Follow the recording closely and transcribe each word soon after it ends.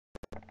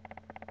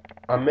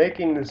I'm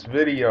making this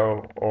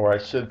video, or I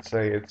should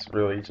say it's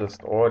really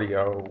just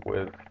audio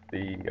with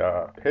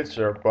the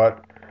picture,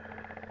 but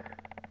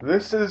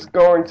this is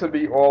going to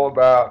be all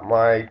about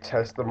my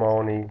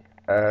testimony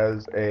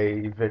as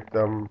a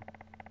victim,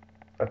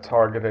 a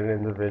targeted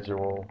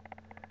individual,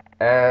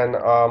 and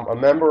a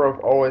member of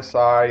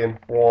OSI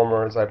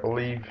Informers. I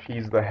believe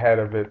he's the head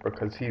of it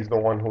because he's the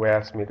one who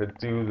asked me to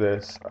do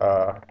this.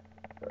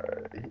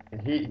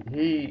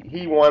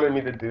 He wanted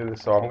me to do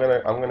this, so I'm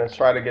gonna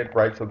try to get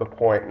right to the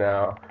point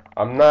now.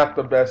 I'm not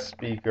the best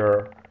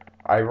speaker.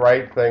 I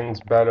write things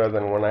better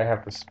than when I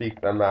have to speak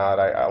them out.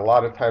 A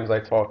lot of times I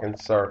talk in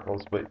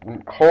circles, but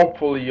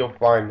hopefully you'll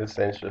find this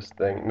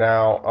interesting.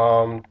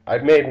 Now,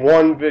 I've made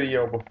one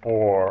video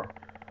before.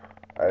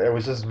 It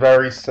was just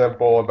very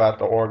simple about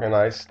the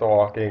organized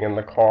stalking and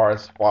the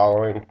cars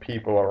following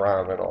people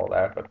around and all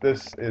that. But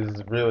this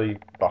is really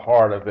the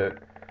heart of it,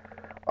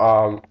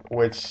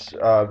 which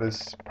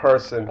this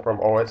person from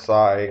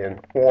OSI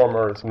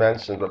Informers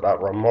mentioned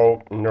about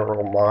remote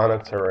neural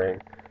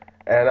monitoring.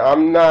 And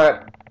I'm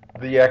not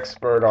the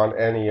expert on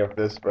any of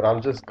this, but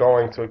I'm just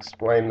going to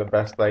explain the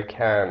best I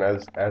can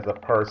as a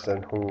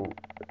person who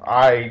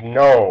I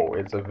know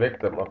is a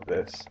victim of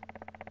this.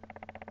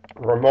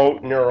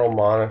 Remote neural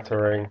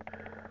monitoring.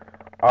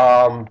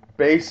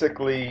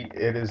 Basically,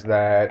 it is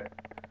that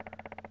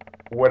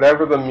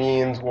whatever the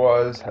means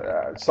was,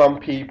 some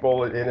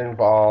people it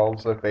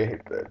involves that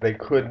they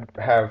could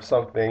have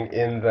something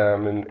in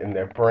them in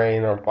their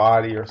brain or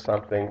body or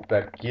something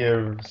that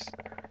gives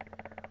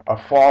a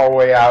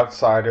faraway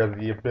outsider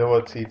the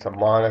ability to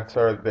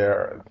monitor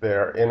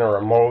their inner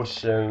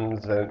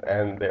emotions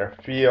and their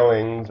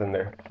feelings and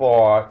their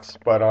thoughts.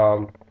 But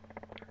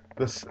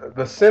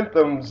the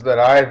symptoms that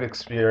I've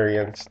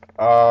experienced,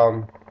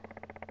 the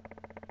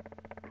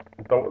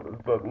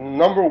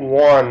number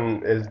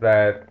one is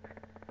that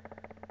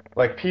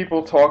like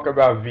people talk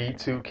about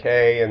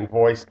V2K and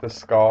voice to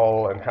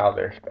skull and how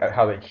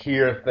they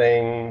hear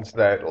things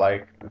that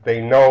like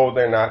they know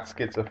they're not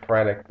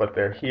schizophrenic, but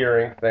they're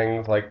hearing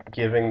things like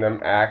giving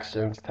them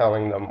actions,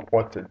 telling them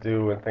what to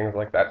do and things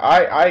like that.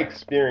 I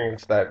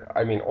experienced that.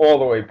 I mean, all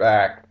the way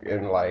back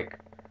in like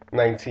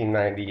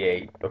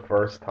 1998, the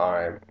first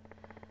time,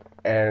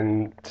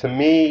 and to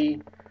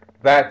me,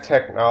 that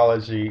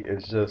technology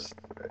is just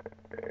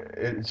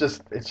it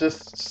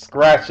just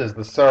scratches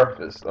the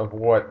surface of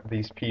what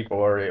these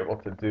people are able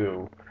to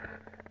do.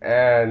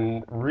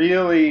 And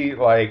really,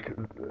 like,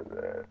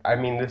 I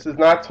mean, this is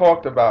not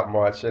talked about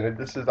much, and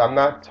this is, I'm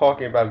not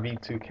talking about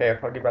V2K, I'm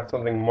talking about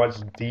something much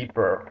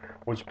deeper,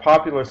 which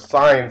Popular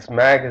Science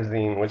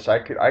magazine, which I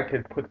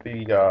could put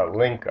the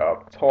link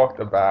up, talked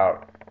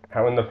about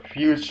how in the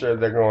future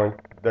they're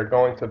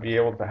going to be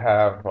able to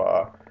have,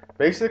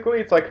 basically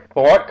it's like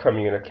thought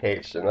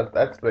communication.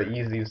 That's the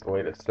easiest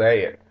way to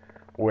say it,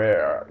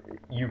 where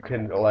you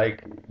can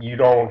like you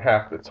don't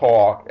have to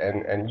talk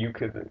and you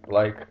could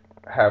like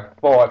have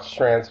thoughts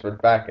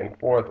transferred back and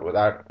forth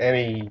without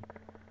any,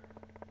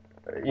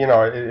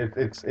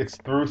 it's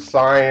through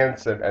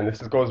science, and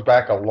this goes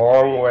back a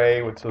long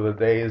way to the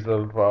days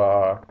of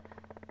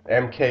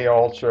MK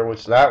Ultra,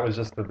 which that was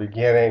just the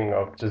beginning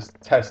of just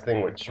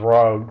testing with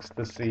drugs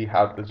to see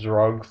how the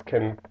drugs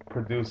can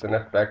produce an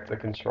effect to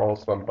control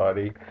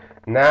somebody.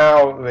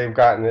 Now they've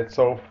gotten it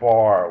so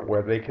far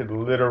where they could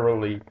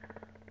literally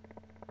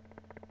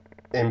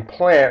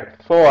implant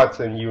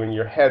thoughts in you in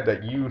your head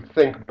that you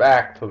think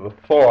back to the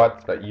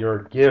thoughts that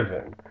you're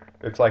given.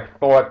 It's like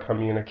thought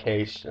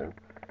communication.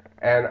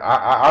 And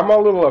I'm a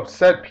little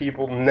upset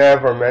people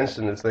never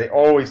mention this. They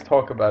always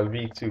talk about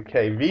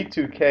V2K.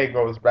 V2K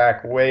goes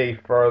back way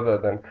further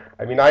than,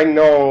 I mean, I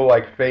know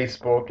like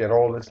Facebook and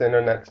all this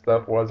internet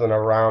stuff wasn't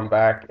around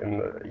back in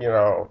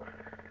the,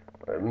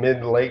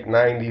 mid late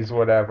 90s,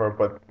 whatever,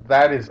 but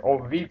that is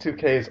old.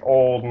 V2K is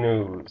old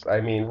news. I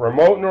mean,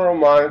 remote neural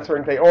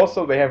monitoring, they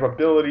have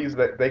abilities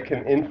that they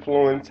can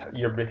influence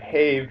your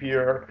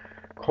behavior,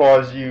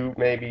 cause you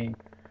maybe,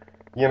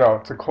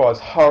 to cause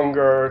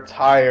hunger,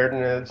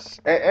 tiredness,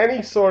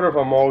 any sort of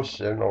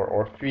emotion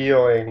or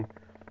feeling,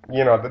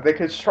 that they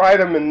could try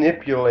to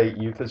manipulate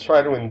you to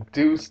try to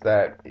induce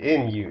that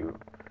in you.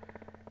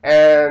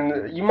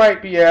 And you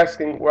might be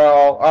asking,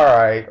 well, all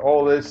right,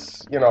 all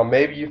this,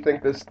 maybe you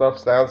think this stuff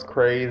sounds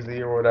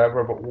crazy or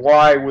whatever, but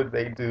why would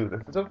they do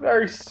this? It's a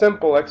very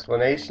simple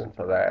explanation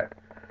to that.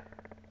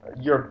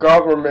 Your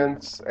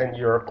governments and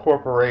your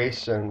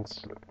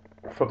corporations,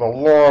 for the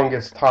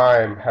longest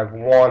time, have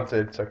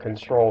wanted to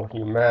control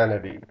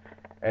humanity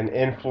and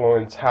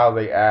influence how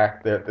they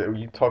act.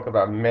 You talk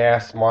about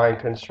mass mind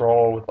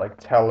control with like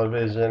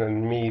television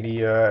and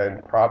media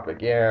and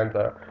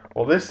propaganda.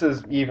 Well, this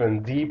is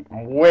even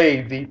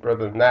way deeper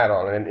than that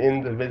on an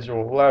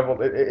individual level.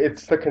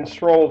 It's to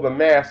control the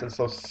masses.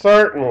 So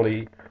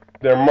certainly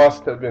there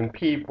must have been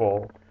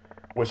people,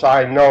 which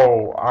I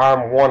know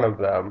I'm one of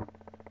them,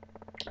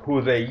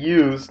 who they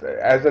used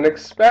as an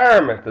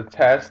experiment to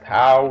test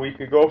how we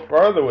could go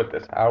further with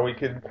this, how we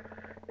could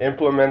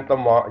implement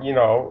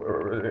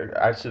the,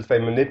 I should say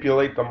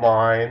manipulate the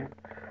mind,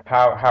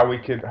 how we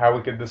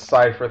could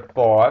decipher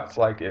thoughts,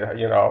 like,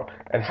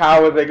 and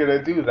how are they going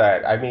to do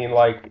that? I mean,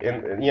 like,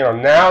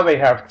 now they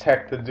have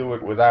tech to do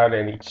it without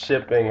any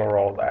chipping or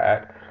all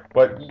that.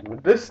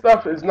 But this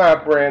stuff is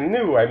not brand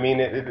new. I mean,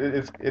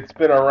 it's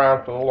been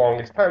around for the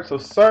longest time. So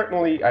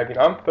certainly, I mean,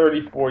 I'm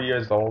 34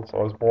 years old, so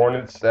I was born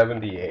in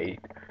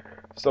 '78.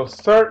 So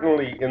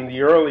certainly, in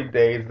the early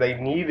days, they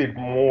needed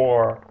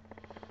more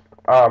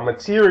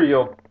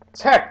material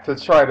tech to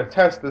try to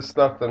test this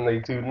stuff than they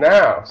do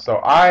now. So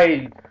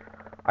I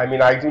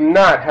mean, I do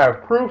not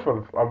have proof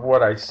of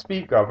what I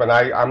speak of, and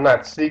I'm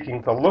not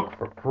seeking to look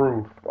for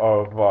proof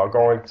of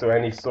going to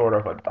any sort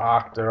of a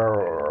doctor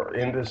or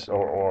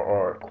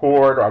or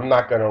court. I'm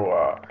not going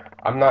to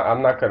I'm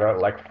not going to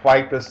like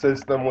fight the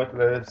system with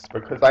this,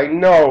 because I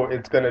know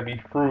it's going to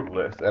be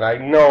fruitless, and I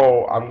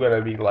know I'm going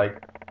to be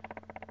like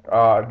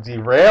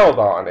derailed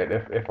on it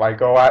if I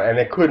go out, and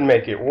it could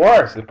make it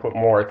worse. It put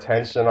more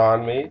attention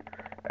on me,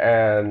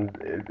 and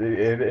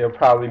it'll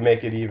probably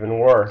make it even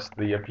worse,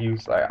 the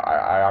abuse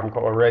I'm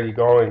already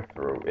going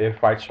through.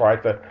 If I try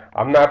to,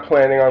 I'm not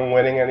planning on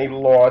winning any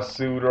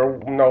lawsuit or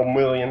no $1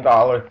 million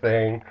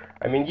thing.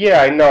 I mean,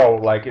 yeah, I know,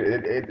 like,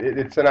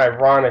 it's an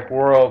ironic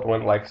world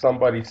when, like,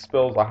 somebody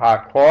spills a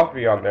hot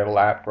coffee on their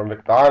lap from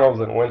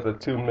McDonald's and wins a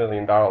 $2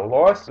 million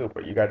lawsuit,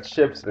 but you got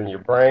chips in your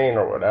brain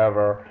or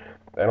whatever,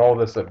 and all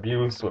this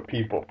abuse with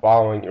people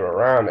following you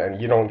around, and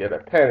you don't get a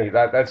penny.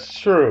 That's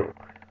true.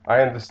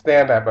 I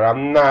understand that, but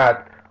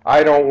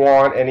I don't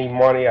want any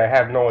money. I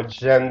have no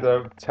agenda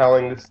of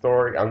telling the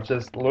story. I'm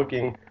just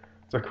looking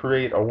to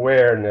create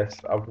awareness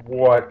of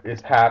what is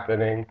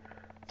happening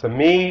to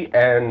me,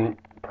 and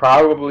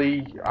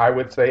probably, I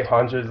would say,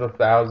 hundreds of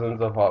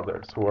thousands of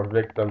others who are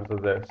victims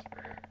of this.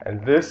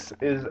 And this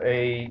is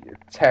a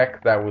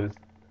tech that was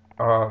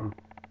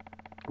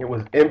it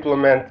was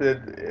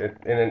implemented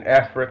in an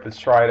effort to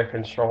try to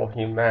control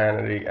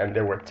humanity, and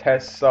there were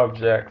test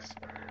subjects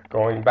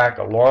going back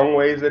a long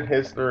ways in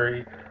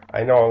history.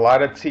 I know a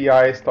lot of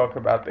TIs talk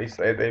about, they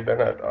say they've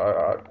been at,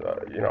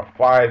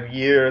 5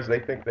 years. They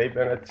think they've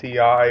been a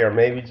TI, or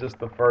maybe just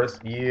the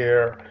first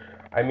year.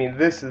 I mean,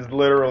 this is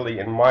literally,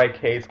 in my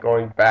case,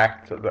 going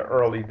back to the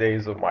early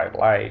days of my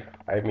life.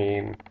 I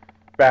mean,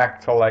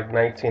 back to like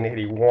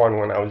 1981,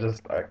 when I was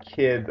just a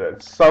kid,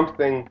 that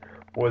something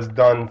was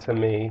done to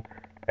me.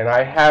 And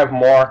I have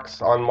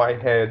marks on my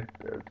head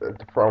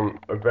from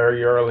a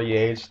very early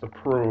age to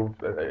prove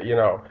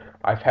that,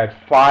 I've had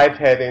 5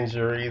 head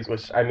injuries,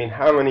 which, I mean,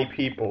 how many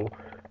people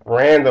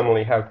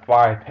randomly have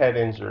 5 head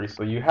injuries?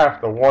 So you have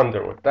to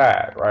wonder with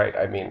that, right?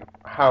 I mean,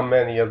 how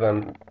many of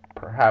them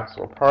perhaps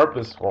were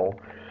purposeful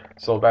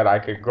so that I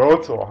could go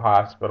to a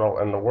hospital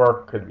and the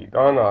work could be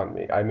done on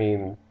me? I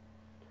mean,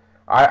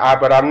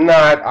 but I'm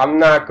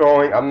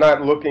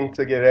not looking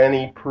to get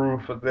any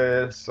proof of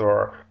this,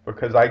 or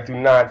because I do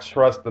not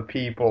trust the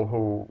people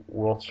who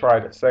will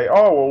try to say,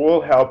 oh, well,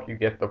 we'll help you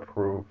get the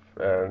proof,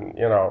 and,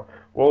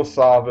 we'll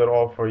solve it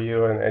all for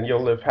you, and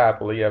you'll live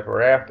happily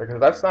ever after, because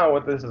that's not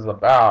what this is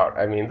about.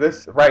 I mean,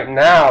 right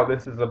now,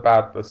 this is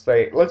about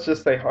let's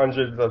just say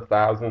hundreds of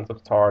thousands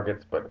of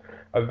targets, but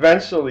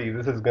eventually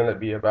this is going to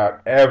be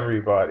about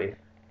everybody.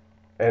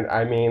 And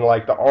I mean,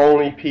 like, the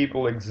only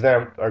people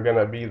exempt are going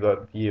to be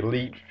the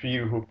elite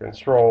few who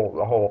control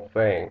the whole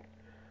thing.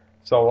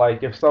 So,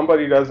 like, if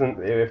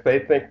they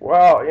think,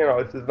 well,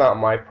 this is not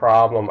my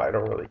problem, I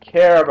don't really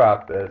care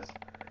about this,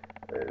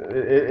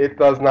 it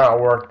does not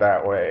work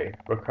that way.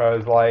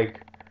 Because,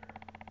 like,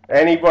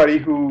 anybody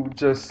who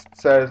just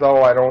says,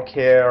 oh, I don't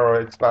care,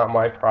 or it's not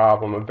my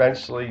problem,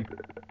 eventually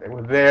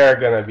they're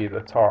going to be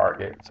the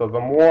target. So the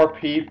more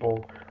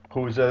people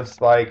who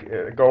just like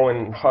go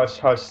in hush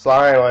hush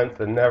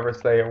silence and never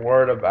say a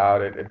word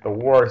about it, the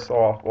worse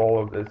off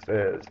all of this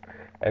is.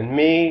 And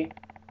me,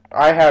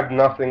 I have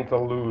nothing to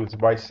lose.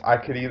 I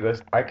could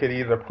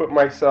either put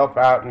myself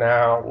out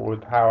now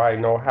with how I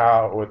know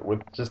how,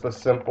 with just a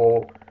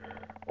simple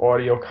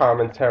audio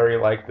commentary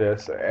like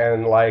this,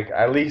 and like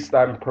at least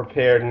I'm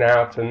prepared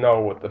now to know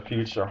what the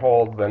future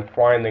holds than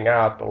finding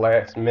out the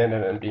last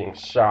minute and being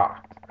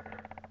shocked.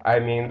 I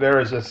mean,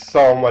 there is just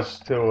so much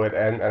to it,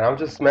 and I'm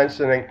just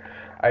mentioning,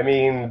 I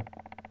mean,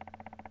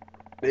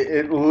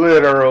 it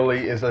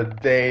literally is a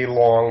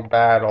day-long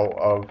battle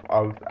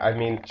of I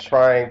mean,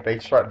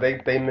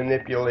 they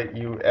manipulate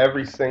you,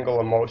 every single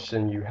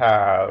emotion you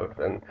have,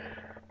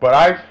 but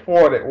I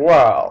fought it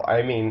well.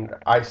 I mean,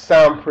 I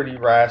sound pretty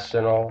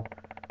rational.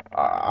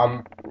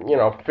 I'm,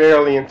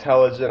 fairly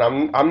intelligent.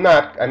 I'm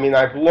not, I mean,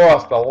 I've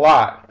lost a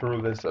lot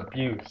through this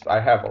abuse. I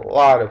have a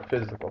lot of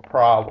physical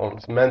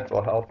problems,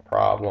 mental health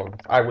problems.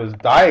 I was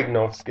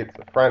diagnosed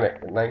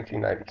schizophrenic in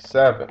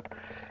 1997.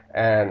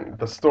 And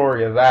the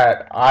story of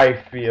that, I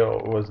feel,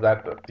 was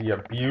that the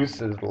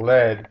abuses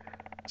led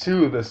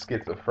to the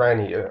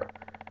schizophrenia.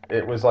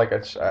 It was like a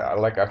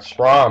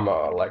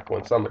trauma, like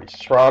when somebody's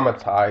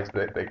traumatized,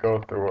 they go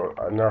through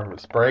a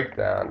nervous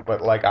breakdown.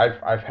 But like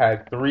I've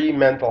had 3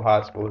 mental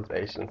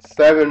hospitalizations.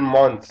 7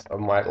 months of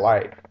my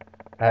life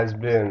has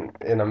been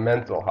in a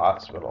mental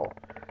hospital,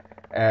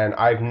 And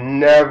I've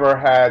never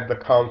had the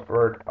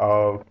comfort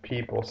of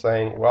people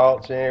saying, "Well,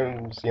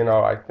 James,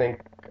 I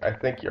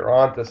think you're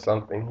onto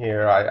something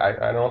here.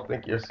 I don't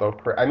think you're so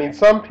crazy." I mean,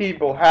 some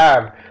people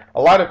have,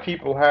 a lot of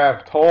people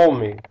have told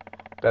me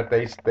that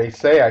they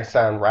say I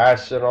sound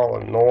rational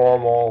and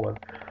normal,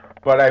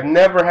 but I've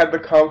never had the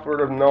comfort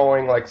of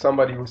knowing, like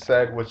somebody who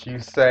said what you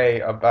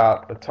say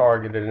about the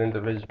targeted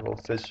individual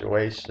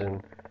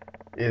situation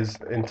is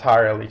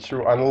entirely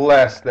true,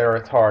 unless they're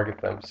a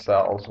target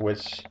themselves,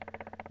 which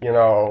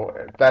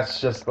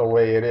that's just the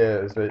way it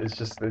is. It's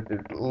just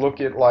look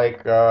at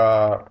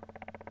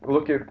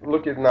look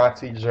at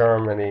Nazi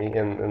Germany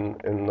in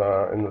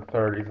the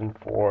 30s and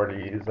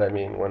 40s. I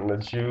mean, when the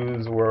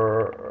Jews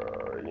were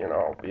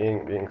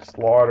being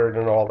slaughtered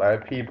and all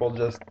that, people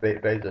just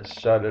they just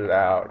shut it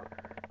out.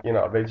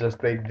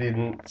 They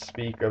didn't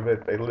speak of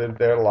it. They lived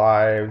their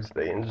lives.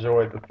 They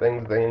enjoyed the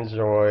things they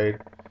enjoyed,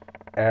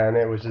 and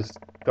it was just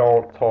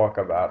don't talk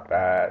about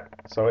that.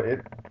 So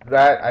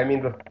I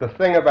mean, the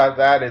thing about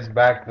that is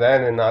back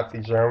then in Nazi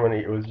Germany,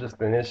 it was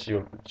just an issue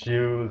of the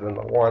Jews and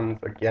the ones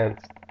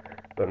against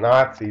the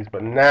Nazis.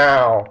 But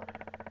now,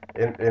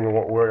 in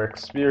what we're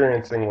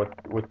experiencing with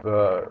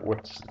the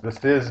which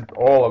this is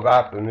all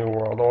about the New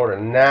World Order.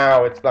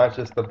 Now it's not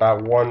just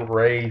about one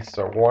race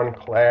or one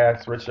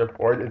class, rich or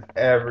poor. It's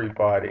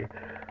everybody.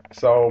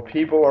 So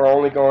people are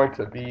only going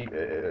to be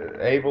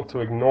able to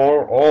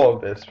ignore all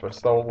of this for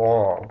so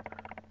long.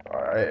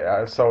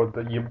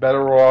 You're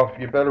better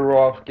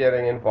off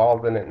getting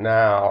involved in it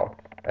now,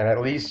 and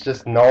at least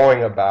just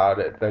knowing about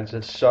it than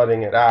just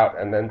shutting it out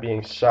and then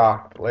being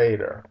shocked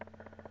later.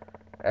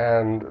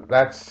 And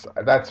that's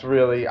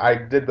really, I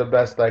did the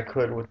best I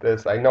could with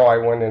this. I know I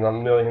went in a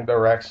million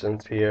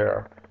directions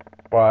here,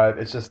 but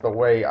it's just the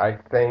way I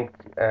think.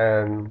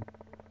 And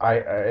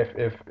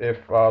if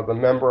the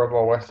member of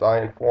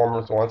OSI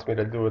Informers wants me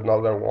to do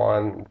another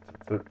one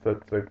to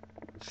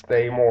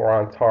stay more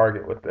on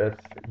target with this,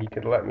 he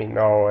can let me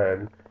know.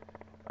 And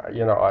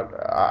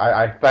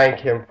I thank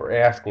him for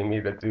asking me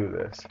to do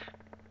this.